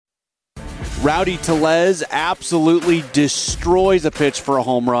Rowdy Tellez absolutely destroys a pitch for a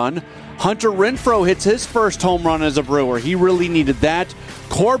home run. Hunter Renfroe hits his first home run as a Brewer. He really needed that.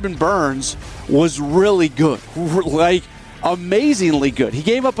 Corbin Burns was really good, like amazingly good. He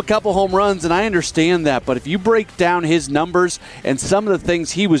gave up a couple home runs, and I understand that, but if you break down his numbers and some of the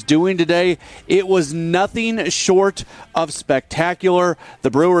things he was doing today, it was nothing short of spectacular. The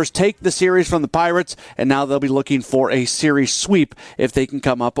Brewers take the series from the Pirates, and now they'll be looking for a series sweep if they can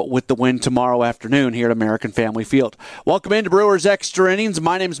come up with the win tomorrow afternoon here at American Family Field. Welcome into Brewers Extra Innings.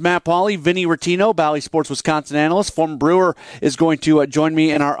 My name is Matt Pauley. Vinny Rottino, Bally Sports Wisconsin analyst, former Brewer, is going to join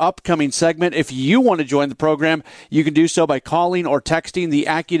me in our upcoming segment. If you want to join the program, you can do so by calling or texting the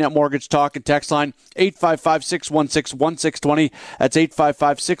AccuNet Mortgage Talk and Text line 855-616-1620. That's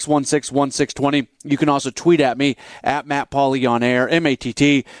 855-616-1620. You can also tweet at me at Matt Pauley on air,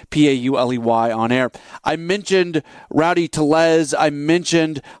 MattPauley on air. I mentioned Rowdy Tellez. I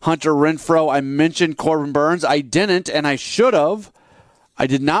mentioned Hunter Renfroe. I mentioned Corbin Burns. I didn't, and I should have. I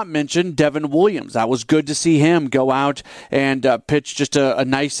did not mention Devin Williams. That was good to see him go out and pitch just a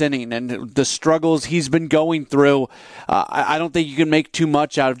nice inning. And the struggles he's been going through, I don't think you can make too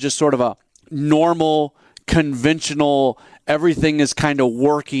much out of just sort of a normal, conventional, everything is kind of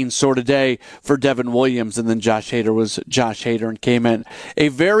working sort of day for Devin Williams. And then Josh Hader was Josh Hader and came in. A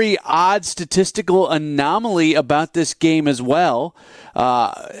very odd statistical anomaly about this game as well.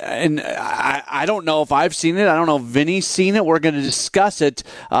 And I don't know if I've seen it. I don't know if Vinny's seen it. We're going to discuss it.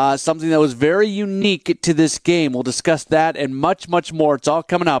 Something that was very unique to this game. We'll discuss that and much, much more. It's all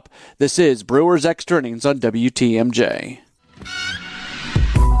coming up. This is Brewers Extra Innings on WTMJ.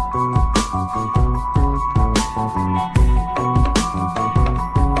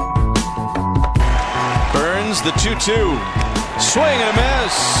 The 2-2. Swing and a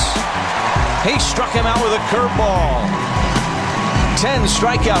miss. He struck him out with a curveball. 10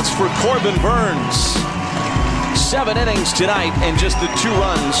 strikeouts for Corbin Burns. 7 innings tonight and just the 2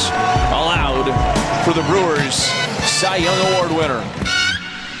 runs allowed for the Brewers Cy Young Award winner.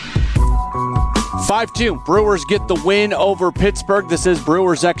 5-2. Brewers get the win over Pittsburgh. This is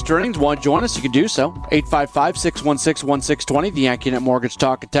Brewers Extra Innings. Want to join us? You can do so. 855-616-1620, the AccuNet Mortgage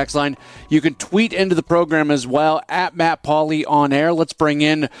Talk and Text line. You can tweet into the program as well, at Matt Pauley on air. Let's bring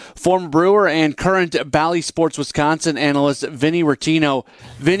in former Brewer and current Bally Sports Wisconsin analyst Vinny Rottino.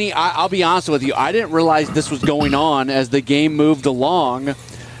 Vinny, I'll be honest with you. I didn't realize this was going on as the game moved along.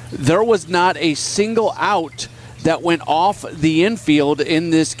 There was not a single out that went off the infield in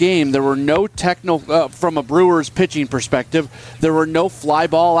this game. There were no from a Brewers pitching perspective, there were no fly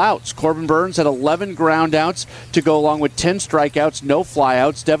ball outs. Corbin Burns had 11 ground outs to go along with 10 strikeouts, no fly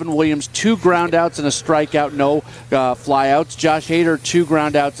outs. Devin Williams, 2 ground outs and a strikeout, no fly outs. Josh Hader, 2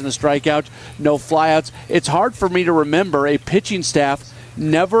 ground outs and a strikeout, no fly outs. It's hard for me to remember a pitching staff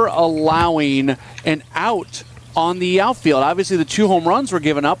never allowing an out on the outfield. Obviously, the 2 home runs were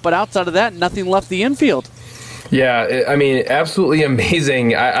given up, but outside of that, nothing left the infield. Yeah, I mean, absolutely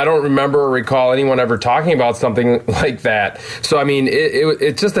amazing. I don't remember or recall anyone ever talking about something like that. So, I mean,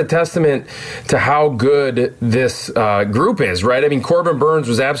 it's just a testament to how good this group is, right? I mean, Corbin Burns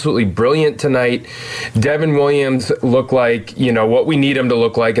was absolutely brilliant tonight. Devin Williams looked like, what we need him to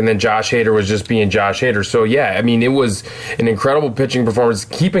look like, and then Josh Hader was just being Josh Hader. So, yeah, I mean, it was an incredible pitching performance,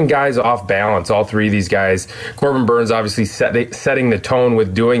 keeping guys off balance, all 3 of these guys. Corbin Burns obviously setting the tone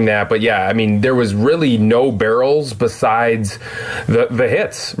with doing that. But, yeah, I mean, there was really no barrel besides the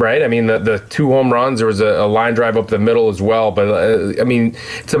hits, right? I mean, the 2 home runs, there was a line drive up the middle as well. But, I mean,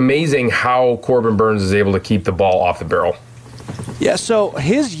 it's amazing how Corbin Burns is able to keep the ball off the barrel. Yeah, so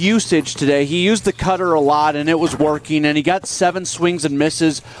his usage today, he used the cutter a lot, and it was working, and he got 7 swings and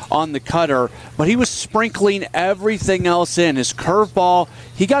misses on the cutter, but he was sprinkling everything else in. His curveball,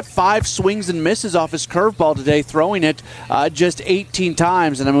 he got 5 swings and misses off his curveball today, throwing it just 18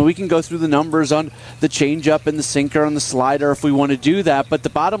 times. And, I mean, we can go through the numbers on the changeup and the sinker and the slider if we want to do that, but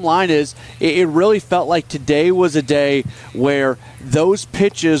the bottom line is it really felt like today was a day where those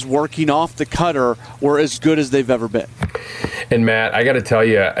pitches working off the cutter were as good as they've ever been. And Matt, I got to tell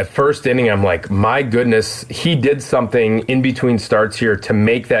you, at first inning, I'm like, my goodness, he did something in between starts here to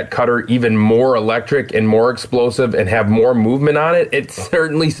make that cutter even more electric and more explosive and have more movement on it. It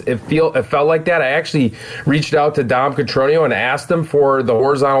felt like that. I actually reached out to Dom Cotroneo and asked him for the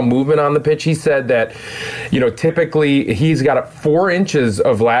horizontal movement on the pitch. He said that, typically he's got 4 inches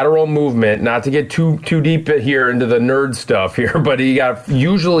of lateral movement, not to get too deep here into the nerd stuff here, but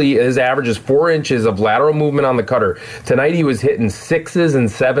usually his average is 4 inches of lateral movement on the cutter. Tonight he was was hitting 6s and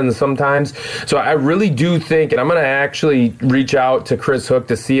 7s sometimes. So I really do think, and I'm going to actually reach out to Chris Hook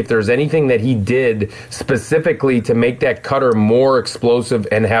to see if there's anything that he did specifically to make that cutter more explosive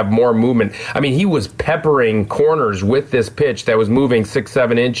and have more movement. I mean, he was peppering corners with this pitch that was moving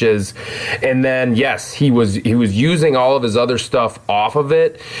 6-7 inches, and then yes, he was using all of his other stuff off of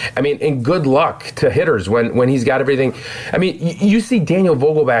it. I mean, and good luck to hitters when he's got everything. I mean, you see Daniel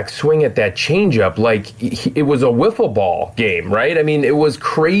Vogelbach swing at that changeup like it was a wiffle ball game, right? I mean, it was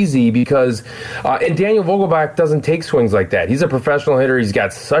crazy because, and Daniel Vogelbach doesn't take swings like that. He's a professional hitter. He's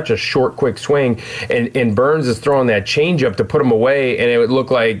got such a short, quick swing, and Burns is throwing that changeup to put him away, and it would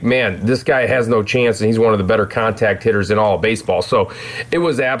look like, man, this guy has no chance, and he's one of the better contact hitters in all of baseball. So it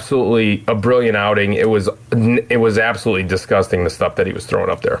was absolutely a brilliant outing. It was absolutely disgusting, the stuff that he was throwing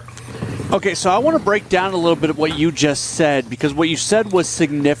up there. Okay, so I want to break down a little bit of what you just said, because what you said was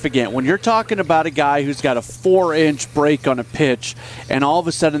significant. When you're talking about a guy who's got a 4-inch break on a pitch, and all of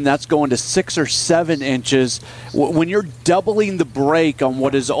a sudden that's going to 6 or 7 inches, when you're doubling the break on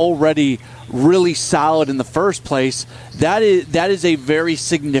what is already really solid in the first place, that is a very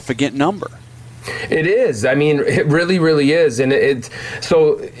significant number. It is. I mean, it really, really is. And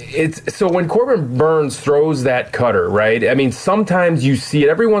so when Corbin Burns throws that cutter, right? I mean, sometimes you see it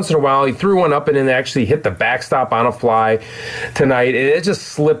every once in a while. He threw one up and then actually hit the backstop on a fly tonight, and it just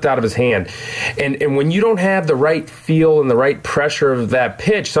slipped out of his hand. And when you don't have the right feel and the right pressure of that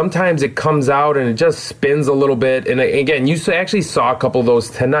pitch, sometimes it comes out and it just spins a little bit. And again, you actually saw a couple of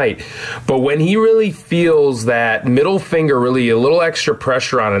those tonight. But when he really feels that middle finger, really a little extra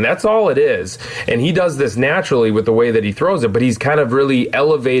pressure on him, that's all it is. And he does this naturally with the way that he throws it, but he's kind of really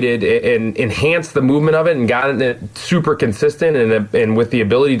elevated and enhanced the movement of it and gotten it super consistent and with the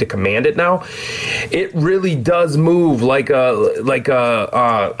ability to command it now. It really does move like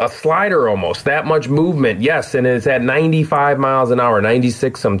a slider almost, that much movement. Yes, and it's at 95 miles an hour,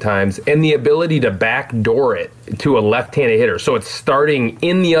 96 sometimes, and the ability to backdoor it to a left-handed hitter. So it's starting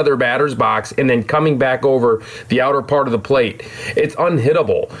in the other batter's box and then coming back over the outer part of the plate. It's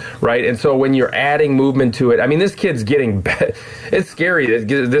unhittable, right? And so when you're adding movement to it, I mean, this kid's getting better. It's scary that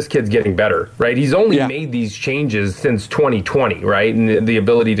this kid's getting better, right? He's only made these changes since 2020, right? And the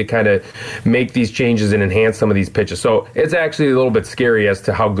ability to kind of make these changes and enhance some of these pitches. So it's actually a little bit scary as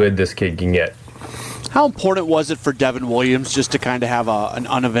to how good this kid can get. How important was it for Devin Williams just to kind of have an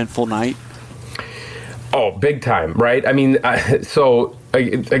uneventful night? Oh, big time, right? I mean, so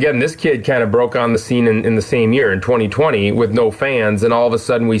again, this kid kind of broke on the scene in the same year, in 2020, with no fans, and all of a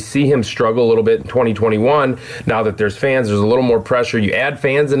sudden we see him struggle a little bit in 2021. Now that there's fans, there's a little more pressure. You add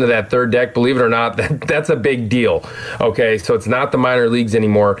fans into that third deck, believe it or not, that's a big deal, okay? So it's not the minor leagues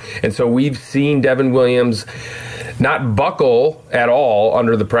anymore, and so we've seen Devin Williams not buckle at all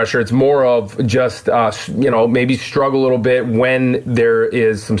under the pressure. It's more of just, maybe struggle a little bit when there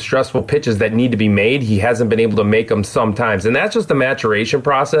is some stressful pitches that need to be made. He hasn't been able to make them sometimes, and that's just a maturation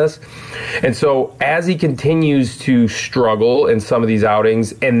process. And so as he continues to struggle in some of these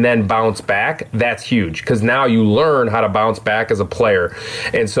outings and then bounce back, that's huge, because now you learn how to bounce back as a player.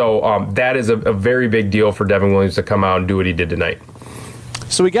 And so that is a very big deal for Devin Williams to come out and do what he did tonight.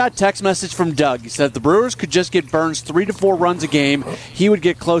 So we got a text message from Doug. He said if the Brewers could just get Burns 3 to 4 runs a game, he would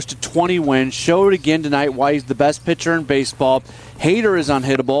get close to 20 wins. Showed again tonight why he's the best pitcher in baseball. Hader is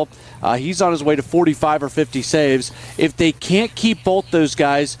unhittable. He's on his way to 45 or 50 saves. If they can't keep both those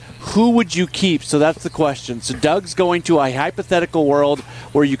guys, who would you keep? So that's the question. So Doug's going to a hypothetical world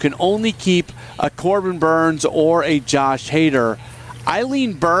where you can only keep a Corbin Burns or a Josh Hader. I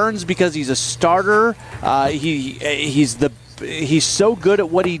lean Burns because he's a starter. He's so good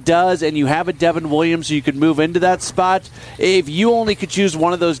at what he does, and you have a Devin Williams so you could move into that spot. If you only could choose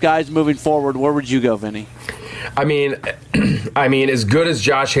one of those guys moving forward, where would you go, Vinny? I mean, as good as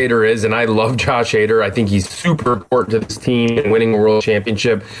Josh Hader is, and I love Josh Hader, I think he's super important to this team and winning a world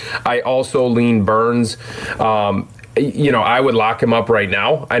championship. I also lean Burns. I would lock him up right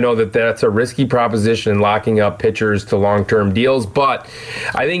now. I know that that's a risky proposition, locking up pitchers to long-term deals, but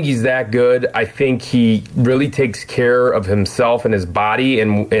I think he's that good. I think he really takes care of himself and his body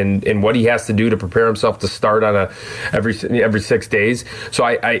and what he has to do to prepare himself to start on every 6 days. So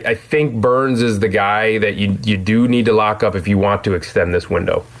I think Burns is the guy that you do need to lock up if you want to extend this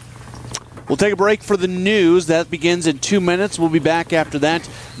window. We'll take a break for the news. That begins in 2 minutes. We'll be back after that.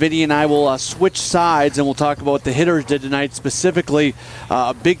 Vinny and I will switch sides, and we'll talk about what the hitters did tonight, specifically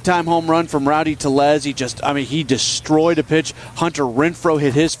a big-time home run from Rowdy Tellez. He destroyed a pitch. Hunter Renfroe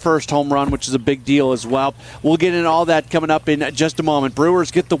hit his first home run, which is a big deal as well. We'll get into all that coming up in just a moment.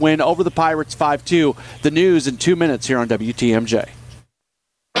 Brewers get the win over the Pirates 5-2. The news in 2 minutes here on WTMJ.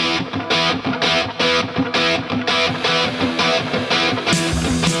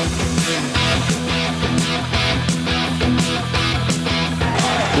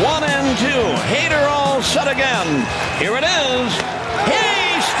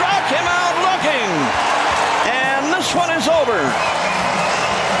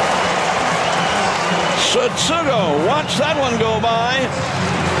 Tsutsugo, watch that one go by.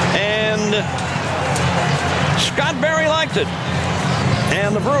 And Scott Berry liked it.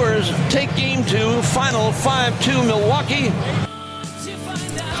 And the Brewers take game 2, final 5-2 Milwaukee.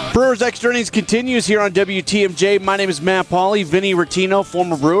 Brewers Extra Innings continues here on WTMJ. My name is Matt Pauley. Vinny Rottino,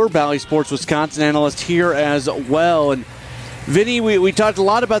 former Brewer, Bally Sports Wisconsin analyst here as well. And Vinny, we talked a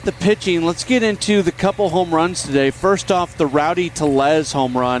lot about the pitching. Let's get into the couple home runs today. First off, the Rowdy Tellez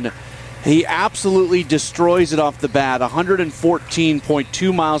home run. He absolutely destroys it off the bat,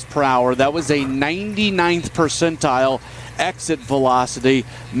 114.2 miles per hour. That was a 99th percentile exit velocity.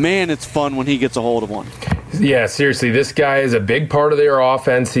 Man, it's fun when he gets a hold of one. Yeah, seriously, this guy is a big part of their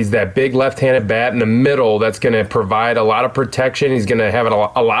offense. He's that big left-handed bat in the middle that's going to provide a lot of protection. He's going to have a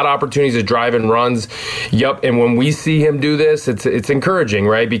lot of opportunities to drive in runs. Yup, and when we see him do this, it's encouraging,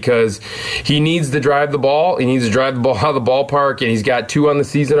 right? Because he needs to drive the ball. He needs to drive the ball out of the ballpark, and he's got 2 on the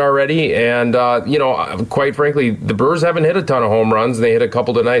season already. And, quite frankly, the Brewers haven't hit a ton of home runs, and they hit a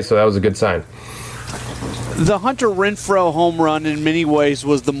couple tonight, so that was a good sign. The Hunter Renfroe home run in many ways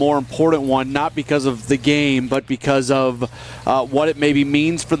was the more important one, not because of the game, but because of what it maybe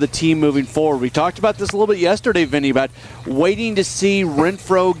means for the team moving forward. We talked about this a little bit yesterday, Vinny, about waiting to see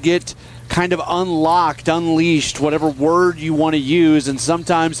Renfroe get kind of unlocked, unleashed, whatever word you want to use, and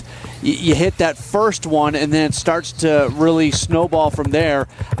sometimes you hit that first one and then it starts to really snowball from there.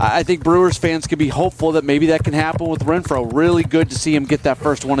 I think Brewers fans can be hopeful that maybe that can happen with Renfroe. Really good to see him get that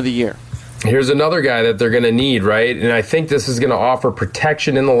first one of the year. Here's another guy that they're going to need, right? And I think this is going to offer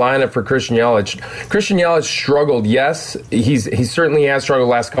protection in the lineup for Christian Yelich. Christian Yelich struggled, yes. He certainly has struggled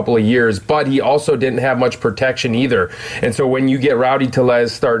the last couple of years, but he also didn't have much protection either. And so when you get Rowdy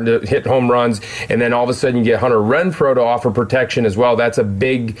Tellez starting to hit home runs, and then all of a sudden you get Hunter Renfroe to offer protection as well, that's a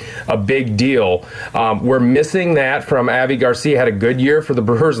big deal. We're missing that from Avi Garcia. Had a good year for the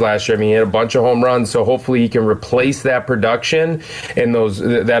Brewers last year. I mean, he had a bunch of home runs, so hopefully he can replace that production and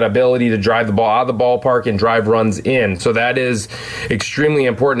that ability to drive the ball out of the ballpark and drive runs in. So that is extremely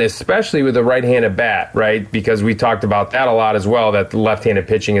important, especially with a right-handed bat, right? Because we talked about that a lot as well, that the left-handed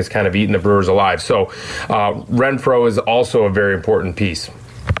pitching has kind of eaten the Brewers alive. So Renfroe is also a very important piece.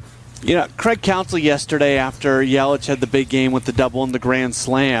 You know, Craig Counsell yesterday after Yelich had the big game with the double and the grand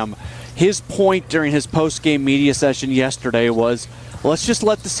slam, his point during his post-game media session yesterday was, let's just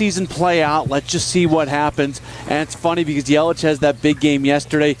let the season play out. Let's just see what happens. And it's funny because Yelich has that big game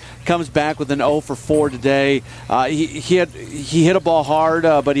yesterday, comes back with an 0 for 4 today. He hit a ball hard,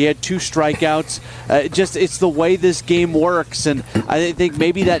 but he had 2 strikeouts. It's the way this game works. And I think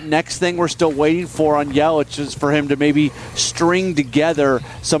maybe that next thing we're still waiting for on Yelich is for him to maybe string together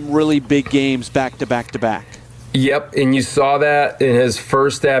some really big games back to back to back. Yep, and you saw that in his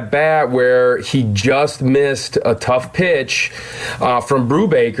first at-bat where he just missed a tough pitch from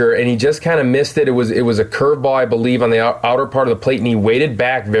Brubaker, and he just kind of missed it. It was a curveball, I believe, on the outer part of the plate, and he waited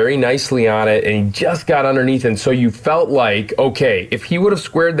back very nicely on it, and he just got underneath. And so you felt like, okay, if he would have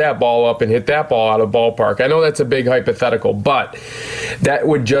squared that ball up and hit that ball out of the ballpark, I know that's a big hypothetical, but that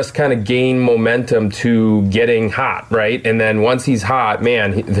would just kind of gain momentum to getting hot, right? And then once he's hot,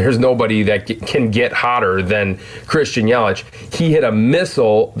 man, there's nobody that can get hotter than Christian Yelich. He hit a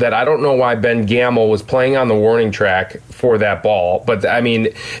missile that I don't know why Ben Gamel was playing on the warning track for that ball. But, I mean,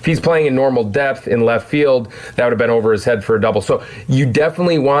 if he's playing in normal depth in left field, that would have been over his head for a double. So you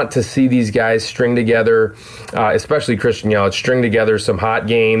definitely want to see these guys string together, especially Christian Yelich, string together some hot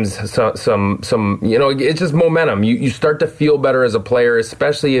games, some it's just momentum. You start to feel better as a player,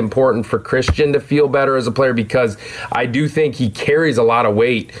 especially important for Christian to feel better as a player because I do think he carries a lot of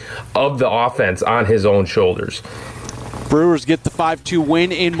weight of the offense on his own shoulders. Brewers get the 5-2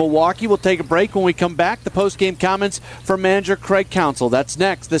 win in Milwaukee. We'll take a break. When we come back, the post-game comments from manager Craig Counsell. That's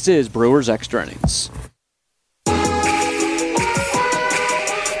next. This is Brewers Extra Innings.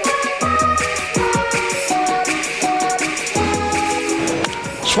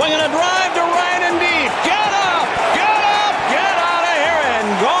 Swinging a drive to right and deep. Get up, get out of here, and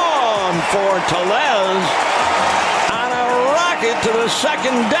gone for Tellez on a rocket to the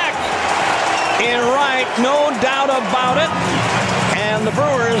second deck. In right, no doubt about it. And the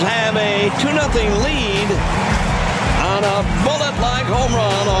Brewers have a 2-0 lead on a bullet-like home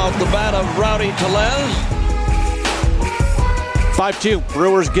run off the bat of Rowdy Tellez. 5-2.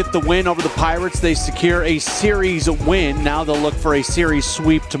 Brewers get the win over the Pirates. They secure a series win. Now they'll look for a series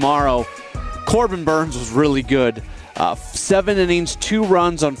sweep tomorrow. Corbin Burnes was really good. 7 innings, 2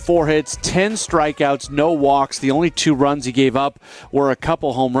 runs on 4 hits, 10 strikeouts, no walks. The only 2 runs he gave up were a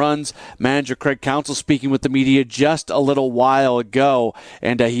couple home runs. Manager Craig Counsell speaking with the media just a little while ago,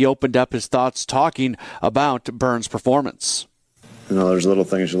 and he opened up his thoughts talking about Burnes' performance. there's little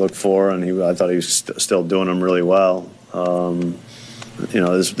things you look for, and I thought he was still doing them really well.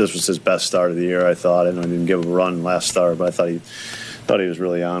 This was his best start of the year, I thought. I know he didn't give him a run last start, but I thought he was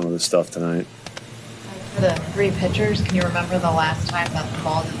really on with his stuff tonight. For the three pitchers, can you remember the last time that the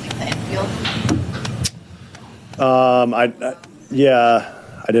ball didn't leave the infield? I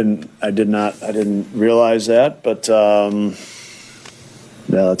didn't realize that, but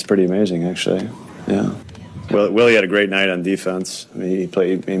that's pretty amazing, actually. Yeah. Willie had a great night on defense. I mean,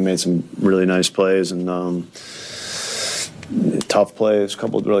 he made some really nice plays and tough plays, a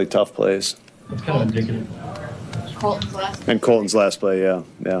couple of really tough plays. It's kind of indicative. Colton's last play, yeah.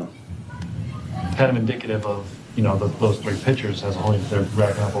 Kind of indicative of, those three pitchers as a whole. They're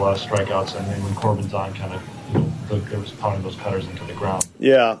racking up a lot of strikeouts, and then when Corbin's on, kind of, they were pounding those cutters into the ground.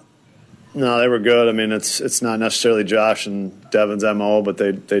 Yeah. No, they were good. I mean, it's not necessarily Josh and Devin's MO, but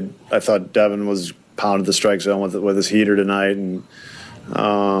I thought Devin was pounded the strike zone with his heater tonight, and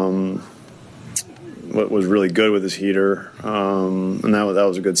what was really good with his heater, and that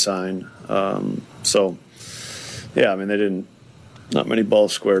was a good sign. Yeah, I mean, not many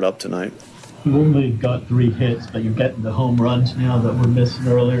balls squared up tonight. You only got 3 hits, but you're getting the home runs now that we're missing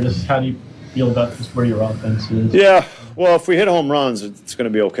earlier. How do you feel about this, where your offense is? Yeah, well, if we hit home runs, it's going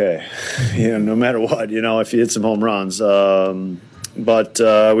to be okay. No matter what, if you hit some home runs. But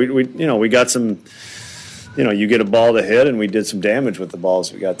we got some. You get a ball to hit, and we did some damage with the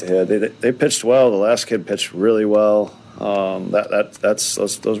balls we got to hit. They pitched well. The last kid pitched really well.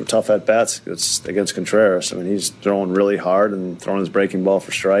 Those were tough at bats against Contreras. I mean, he's throwing really hard and throwing his breaking ball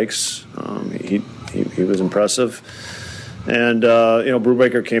for strikes. He was impressive, and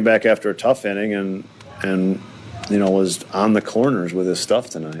Brubaker came back after a tough inning and was on the corners with his stuff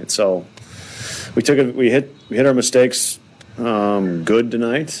tonight. So we hit our mistakes good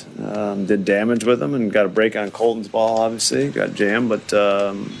tonight. Did damage with them and got a break on Colton's ball. Obviously, got jammed, but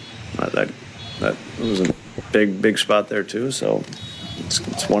that was a big spot there too. So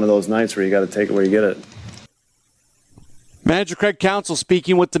it's one of those nights where you got to take it where you get it. Manager Craig Counsell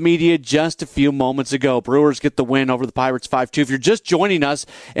speaking with the media just a few moments ago. Brewers get the win over the Pirates 5-2. If you're just joining us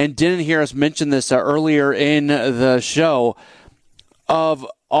and didn't hear us mention this earlier in the show, of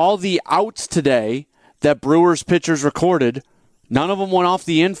all the outs today that Brewers pitchers recorded, none of them went off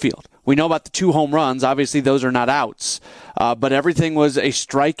the infield. We know about the 2 home runs. Obviously, those are not outs. But everything was a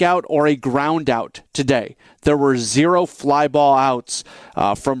strikeout or a ground out today. There were 0 fly ball outs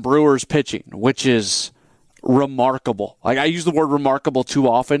from Brewers pitching, which is remarkable. Like, I use the word remarkable too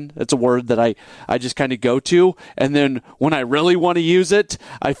often. It's a word that I just kind of go to. And then when I really want to use it,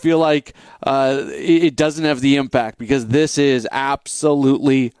 I feel like it doesn't have the impact, because this is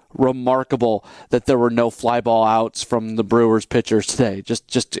absolutely remarkable that there were no fly ball outs from the Brewers pitchers today.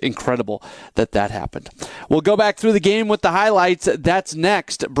 Just incredible that happened. We'll go back through the game with the highlights. That's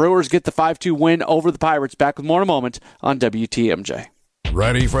next. Brewers get the 5-2 win over the Pirates. Back with more in a moment on WTMJ.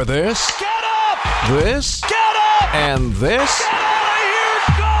 Ready for this? Get up! This? Get up! And this? Get out of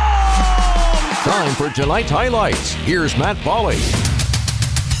here! Gone! Time for tonight's highlights. Here's Matt Pauley.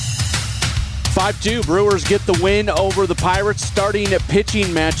 5-2, Brewers get the win over the Pirates. Starting pitching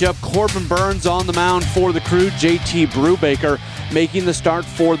matchup, Corbin Burnes on the mound for the Crew, JT Brubaker making the start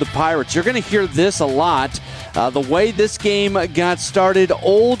for the Pirates. You're going to hear this a lot. The way this game got started,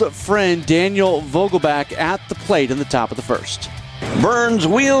 old friend Daniel Vogelbach at the plate in the top of the first. Burnes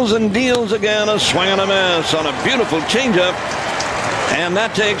wheels and deals again, a swing and a miss on a beautiful changeup, and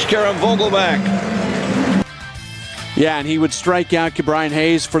that takes care of Vogelbach. Yeah, and he would strike out Brian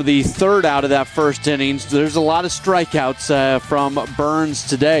Hayes for the 3rd out of that first inning. There's a lot of strikeouts from Burnes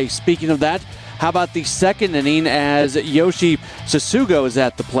today. Speaking of that, how about the 2nd inning as Yoshi Tsutsugo is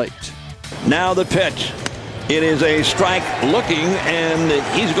at the plate? Now the pitch. It is a strike looking, and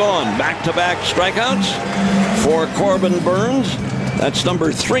he's gone. Back-to-back strikeouts for Corbin Burnes. That's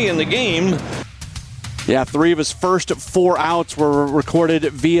number 3 in the game. Yeah, 3 of his first 4 outs were recorded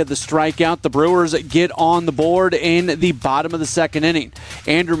via the strikeout. The Brewers get on the board in the bottom of the 2nd inning.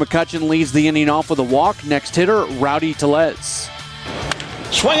 Andrew McCutchen leads the inning off with a walk. Next hitter, Rowdy Tellez.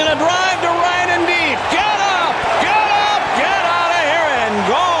 Swinging a drive to right and deep. Get up! Get up! Get out of here! And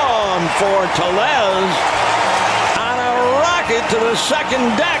gone for Tellez on a rocket to the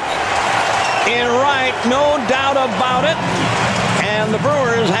 2nd deck. In right, no doubt about it. And the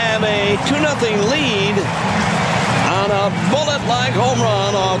Brewers have a 2-0 lead on a bullet-like home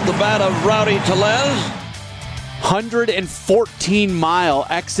run off the bat of Rowdy Tellez. 114-mile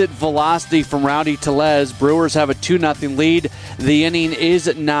exit velocity from Rowdy Tellez. Brewers have a 2-0 lead. The inning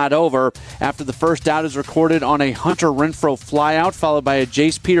is not over after the first out is recorded on a Hunter Renfroe flyout, followed by a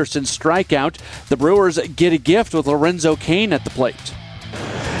Jace Peterson strikeout. The Brewers get a gift with Lorenzo Cain at the plate.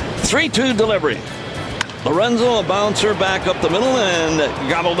 3-2 delivery. Lorenzo, a bouncer back up the middle and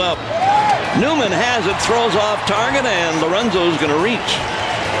gobbled up. Newman has it, throws off target, and Lorenzo's going to reach.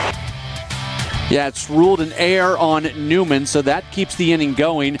 Yeah, it's ruled an error on Newman, so that keeps the inning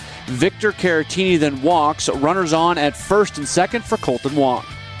going. Victor Caratini then walks. Runners on at first and second for Colton Wong.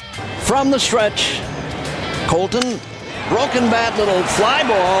 From the stretch, Colton, broken bat, little fly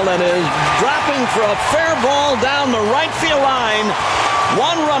ball that is dropping for a fair ball down the right field line.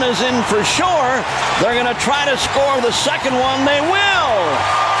 One run is in for sure. They're going to try to score the second one. They will.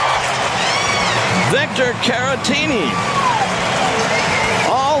 Victor Caratini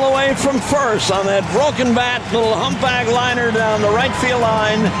all the way from first on that broken bat, little humpback liner down the right field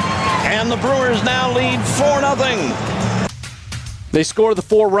line. And the Brewers now lead 4-0. They score the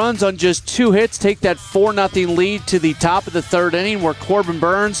 4 runs on just 2 hits, take that 4-0 lead to the top of the third inning, where Corbin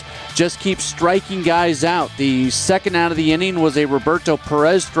Burns just keeps striking guys out. The second out of the inning was a Roberto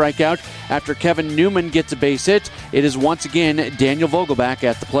Perez strikeout after Kevin Newman gets a base hit. It is once again Daniel Vogelbach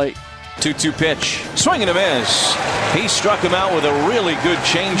at the plate. 2-2 pitch. Swing and a miss. He struck him out with a really good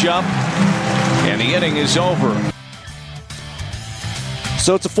changeup, and the inning is over.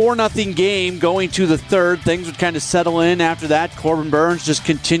 So it's a 4-0 game going to the third. Things would kind of settle in after that. Corbin Burns just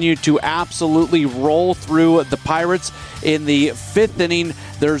continued to absolutely roll through the Pirates. In the 5th inning,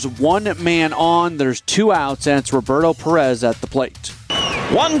 there's 1 man on, there's 2 outs, and it's Roberto Perez at the plate.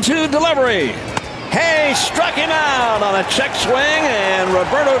 1-2 delivery. Hey, struck him out on a check swing, and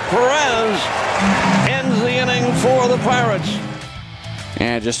Roberto Perez ends the inning for the Pirates.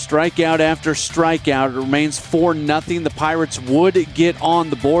 And just strikeout after strikeout. It remains 4-0. The Pirates would get on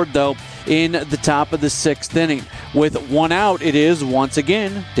the board, though, in the top of the 6th inning. With 1 out, it is, once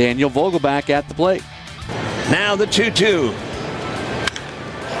again, Daniel Vogelbach at the plate. Now the 2-2.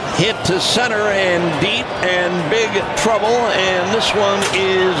 Hit to center and deep and big trouble, and this one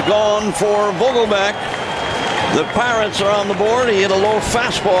is gone for Vogelbach. The Pirates are on the board. He hit a low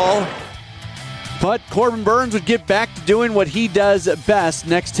fastball. But Corbin Burns would get back to doing what he does best.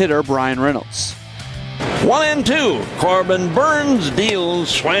 Next hitter, Brian Reynolds. 1-2. Corbin Burns deals,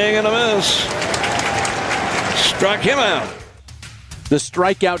 swing and a miss. Struck him out. The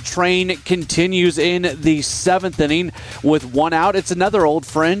strikeout train continues in the 7th inning. With 1 out, it's another old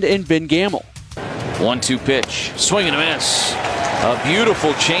friend in Ben Gamel. 1-2 pitch. Swing and a miss. A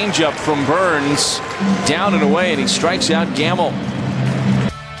beautiful changeup from Burns. Down and away, and he strikes out Gamel.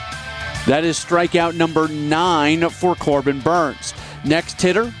 That is strikeout number 9 for Corbin Burns. Next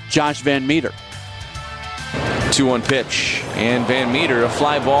hitter, Josh Van Meter. 2-1 pitch, and Van Meter, a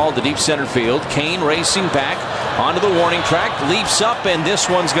fly ball to deep center field. Cain racing back onto the warning track, leaps up, and this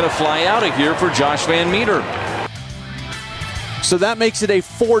one's going to fly out of here for Josh Van Meter. So that makes it a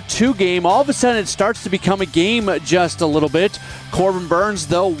 4-2 game. All of a sudden, it starts to become a game just a little bit. Corbin Burns,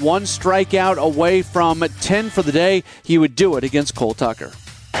 though, 1 strikeout away from 10 for the day. He would do it against Cole Tucker.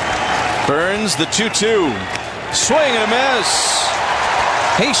 Burns, the 2-2. Swing and a miss.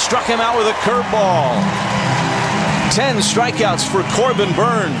 He struck him out with a curveball. 10 strikeouts for Corbin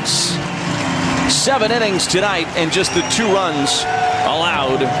Burns. 7 innings tonight, and just the 2 runs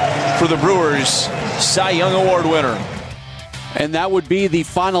allowed for the Brewers' Cy Young Award winner. And that would be the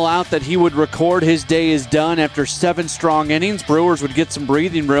final out that he would record. His day is done after 7 strong innings. Brewers would get some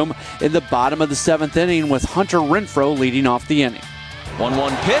breathing room in the bottom of the 7th inning with Hunter Renfroe leading off the inning.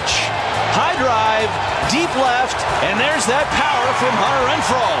 1-1 pitch. High drive, deep left, and there's that power from Hunter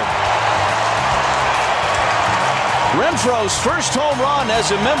Renfroe. Renfroe's first home run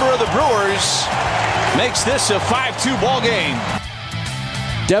as a member of the Brewers makes this a 5-2 ball game.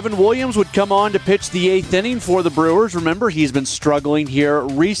 Devin Williams would come on to pitch the 8th inning for the Brewers. Remember, he's been struggling here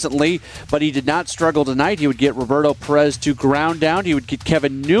recently, but he did not struggle tonight. He would get Roberto Perez to ground out. He would get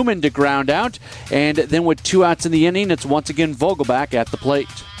Kevin Newman to ground out. And then with 2 outs in the inning, it's once again Vogelbach at the plate.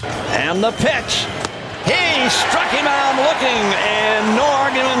 And the pitch. He struck him out looking, and no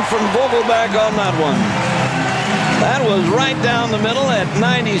argument from Vogelbach on that one. That was right down the middle at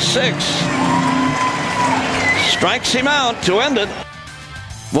 96. Strikes him out to end it.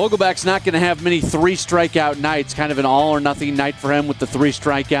 Vogelbach's not going to have many 3 strikeout nights, kind of an all-or-nothing night for him with the 3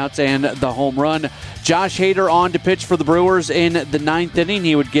 strikeouts and the home run. Josh Hader on to pitch for the Brewers in the 9th inning.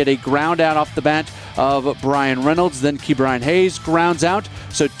 He would get a ground out off the bat of Brian Reynolds. Then Ke'Bryan Hayes grounds out.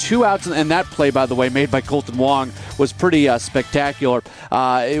 So 2 outs, and that play, by the way, made by Colton Wong was pretty spectacular.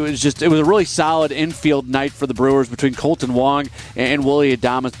 It was a really solid infield night for the Brewers between Colton Wong and Willie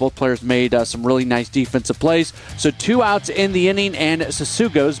Adames. Both players made some really nice defensive plays. So 2 outs in the inning, and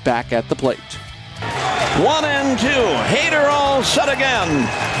Sasugo's back at the plate. 1-2. Hader all set again.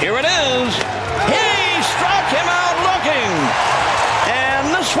 Here it is. He struck him out looking.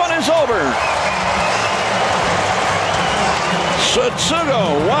 And this one is over.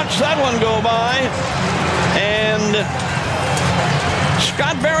 Sutsugo, watch that one go by. And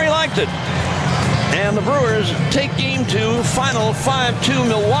Scott Berry liked it. And the Brewers take game 2, final 5-2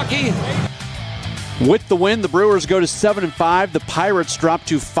 Milwaukee. With the win, the Brewers go to 7-5. The Pirates drop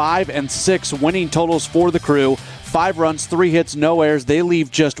to 5-6. Winning totals for the Crew: 5 runs, 3 hits, no errors. They leave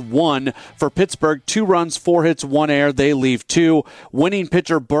just 1. For Pittsburgh, 2 runs, 4 hits, 1 error. They leave 2. Winning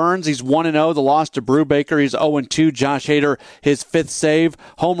pitcher Burns, he's 1-0. The loss to Brubaker, he's 0-2. Josh Hader, his 5th save.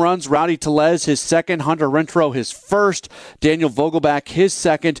 Home runs, Rowdy Tellez, his 2nd. Hunter Renfroe, his 1st. Daniel Vogelbach, his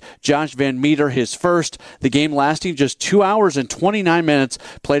 2nd. Josh Van Meter, his 1st. The game lasting just 2 hours and 29 minutes,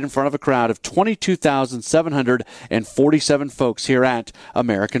 played in front of a crowd of 22,747 folks here at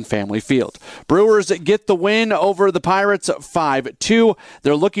American Family Field. Brewers get the win over the Pirates 5-2.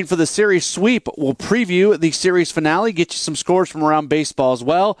 They're looking for the series sweep. We'll preview the series finale, get you some scores from around baseball as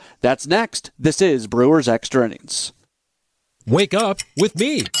well. That's next. This is Brewers Extra Innings. Wake up with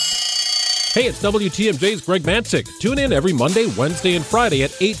me. Hey, it's WTMJ's Greg Matzik. Tune in every Monday, Wednesday, and Friday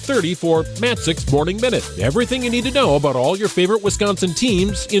at 8:30 for Matzik's Morning Minute. Everything you need to know about all your favorite Wisconsin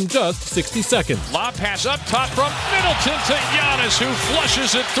teams in just 60 seconds. Lob pass up top from Middleton to Giannis, who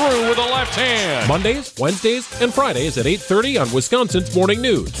flushes it through with a left hand. Mondays, Wednesdays, and Fridays at 8:30 on Wisconsin's Morning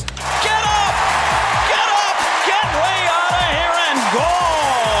News. Get up! Get up! Get way out of here and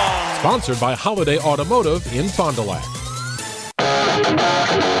gone! Sponsored by Holiday Automotive in Fond du Lac.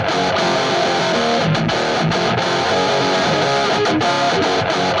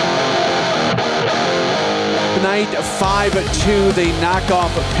 Tonight, 5-2, they knock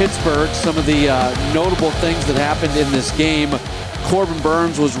off Pittsburgh. Some of the notable things that happened in this game: Corbin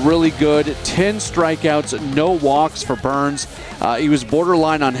Burns was really good. 10 strikeouts, no walks for Burns. He was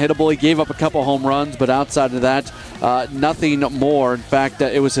borderline unhittable. He gave up a couple home runs, but outside of that, nothing more. In fact,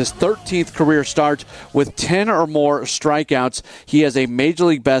 it was his 13th career start with 10 or more strikeouts. He has a Major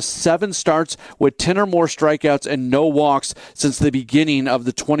League best 7 starts with 10 or more strikeouts and no walks since the beginning of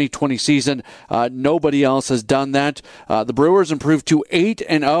the 2020 season. Nobody else has done that. The Brewers improved to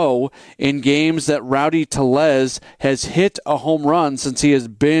 8-0 in games that Rowdy Tellez has hit a home run since he has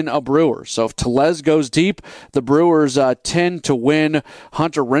been a Brewer. So if Tellez goes deep, the Brewers tend to win.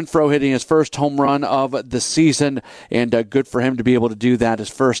 Hunter Renfroe hitting his first home run of the season, and good for him to be able to do that. His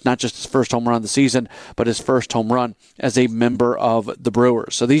first, not just his first home run of the season, but his first home run as a member of the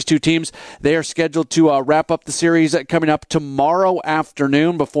Brewers. So these two teams, they are scheduled to wrap up the series coming up tomorrow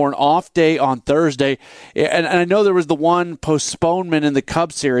afternoon before an off day on Thursday. And I know there was the one postponement in the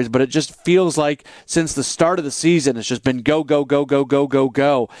Cubs series, but it just feels like since the start of the season, it's just been go, go, go, go, go, go,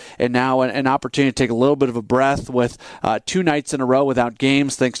 go. And now an opportunity to take a little bit of a breath with 2 nights in a row without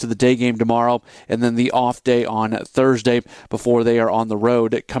games, thanks to the day game tomorrow, and then the off day on Thursday before they are on the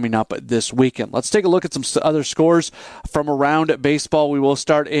road coming up this weekend. Let's take a look at some other scores from around baseball. We will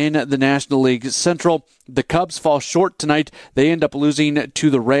start in the National League Central. The Cubs fall short tonight. They end up losing to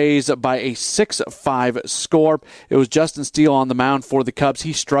the Rays by a 6-5 score. It was Justin Steele on the mound for the Cubs.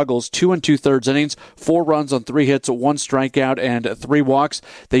 He struggles 2 2/3 innings, 4 runs on 3 hits, 1 strikeout, and 3 walks.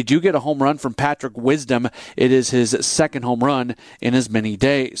 They do get a home run from Patrick Wisdom. It is his 2nd home run in as many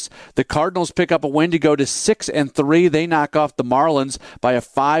days. The Cardinals pick up a win to go to 6-3. They knock off the Marlins by a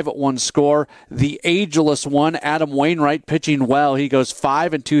 5-1 score. The ageless one, Adam Wainwright, pitching well. He goes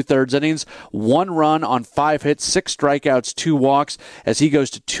 5 2/3 innings, 1 run on 5 hits, 6 strikeouts, 2 walks, as he goes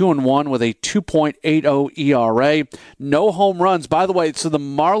to 2-1 with a 2.80 ERA. No home runs. By the way, so the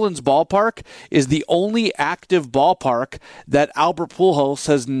Marlins ballpark is the only active ballpark that Albert Pujols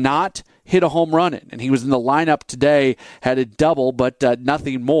has not hit a home run in, and he was in the lineup today, had a double, but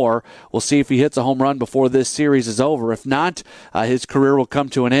nothing more. We'll see if he hits a home run before this series is over. If not, his career will come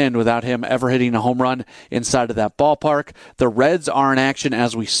to an end without him ever hitting a home run inside of that ballpark. The Reds are in action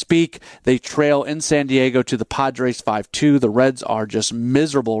as we speak. They trail in San Diego to the Padres 5-2. The Reds are just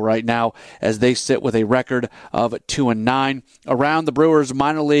miserable right now as they sit with a record of 2-9. Around the Brewers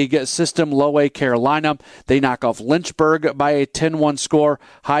minor league system, Low A, Carolina, they knock off Lynchburg by a 10-1 score.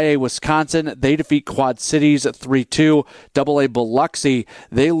 High A, Wisconsin, Wisconsin, they defeat Quad Cities 3-2. AA Biloxi,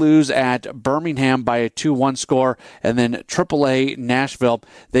 they lose at Birmingham by a 2-1 score. And then AAA Nashville,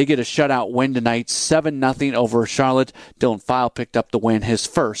 they get a shutout win tonight, 7-0 over Charlotte. Dylan File picked up the win, his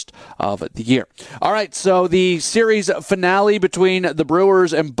first of the year. All right, so the series finale between the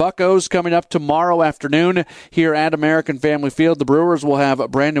Brewers and Buccos coming up tomorrow afternoon here at American Family Field. The Brewers will have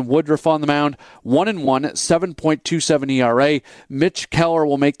Brandon Woodruff on the mound, 1-1, 7.27 ERA. Mitch Keller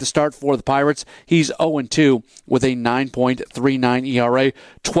will make the start for the Pirates. He's 0-2 with a 9.39 ERA.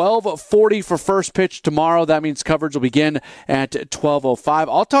 12:40 for first pitch tomorrow. That means coverage will begin at 12:05.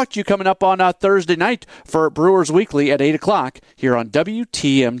 I'll talk to you coming up on Thursday night for Brewers Weekly at 8 o'clock here on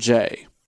WTMJ.